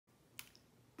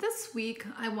this week,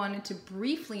 I wanted to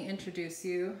briefly introduce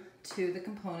you to the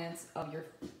components of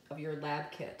your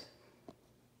lab kit.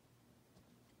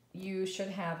 You should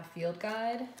have a field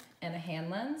guide and a hand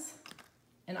lens,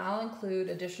 and I'll include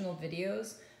additional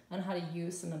videos on how to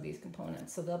use some of these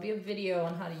components. So there'll be a video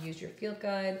on how to use your field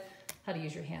guide, how to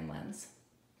use your hand lens.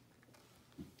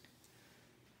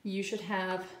 You should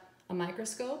have a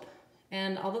microscope,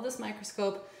 and although this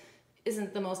microscope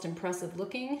isn't the most impressive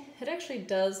looking, it actually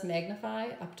does magnify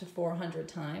up to 400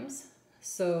 times.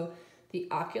 So the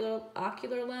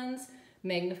ocular lens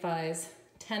magnifies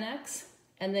 10x,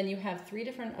 and then you have 3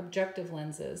 different objective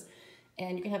lenses,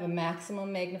 and you can have a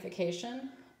maximum magnification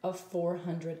of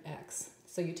 400x.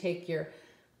 So you take your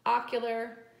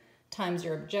ocular times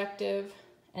your objective,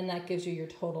 and that gives you your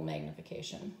total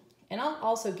magnification. And I'll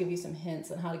also give you some hints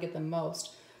on how to get the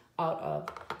most out of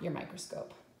your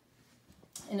microscope.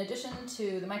 In addition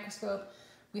to the microscope,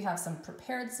 we have some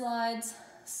prepared slides,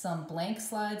 some blank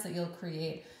slides that you'll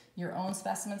create your own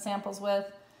specimen samples with,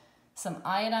 some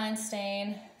iodine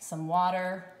stain, some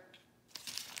water,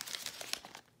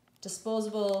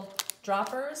 disposable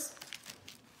droppers,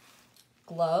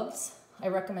 gloves. I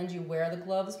recommend you wear the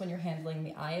gloves when you're handling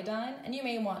the iodine, and you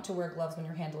may want to wear gloves when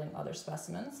you're handling other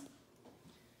specimens.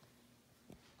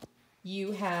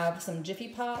 You have some Jiffy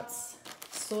pots,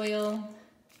 soil,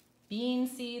 bean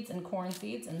seeds and corn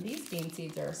seeds, and these bean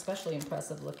seeds are especially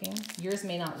impressive looking. Yours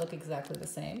may not look exactly the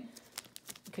same.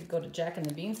 You could go to Jack and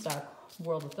the Beanstalk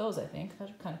world with those, I think.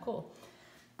 Those are kind of cool.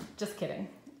 Just kidding.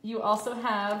 You also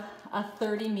have a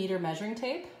 30-meter measuring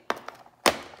tape,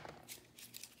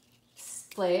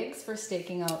 flags for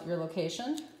staking out your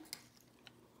location,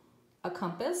 a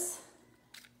compass,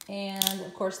 and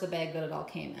of course the bag that it all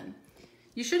came in.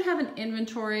 You should have an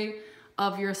inventory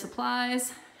of your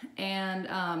supplies, and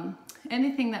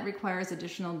anything that requires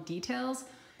additional details,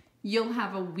 you'll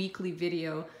have a weekly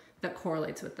video that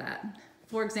correlates with that.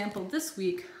 For example, this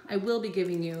week, I will be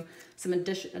giving you some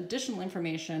additional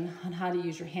information on how to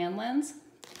use your hand lens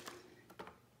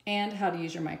and how to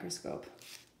use your microscope.